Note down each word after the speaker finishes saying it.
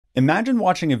Imagine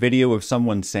watching a video of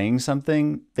someone saying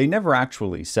something they never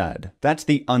actually said. That's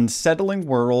the unsettling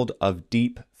world of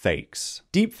deepfakes.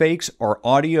 Deepfakes are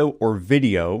audio or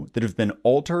video that have been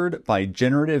altered by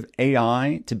generative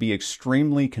AI to be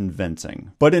extremely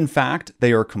convincing. But in fact,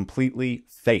 they are completely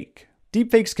fake.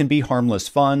 Deepfakes can be harmless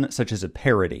fun, such as a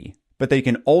parody, but they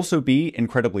can also be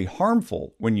incredibly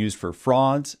harmful when used for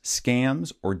frauds,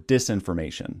 scams, or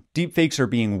disinformation. Deepfakes are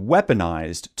being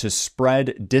weaponized to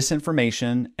spread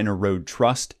disinformation and erode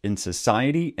trust in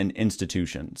society and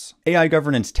institutions. AI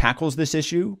governance tackles this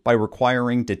issue by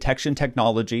requiring detection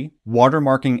technology,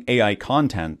 watermarking AI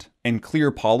content, and clear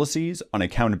policies on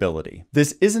accountability.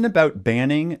 This isn't about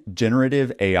banning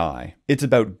generative AI. It's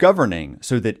about governing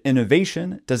so that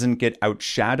innovation doesn't get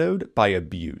outshadowed by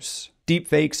abuse.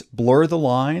 Deepfakes blur the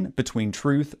line between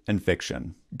truth and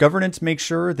fiction. Governance makes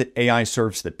sure that AI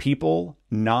serves the people,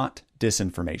 not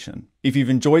disinformation. If you've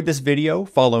enjoyed this video,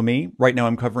 follow me. Right now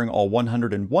I'm covering all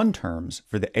 101 terms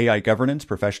for the AI Governance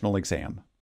Professional Exam.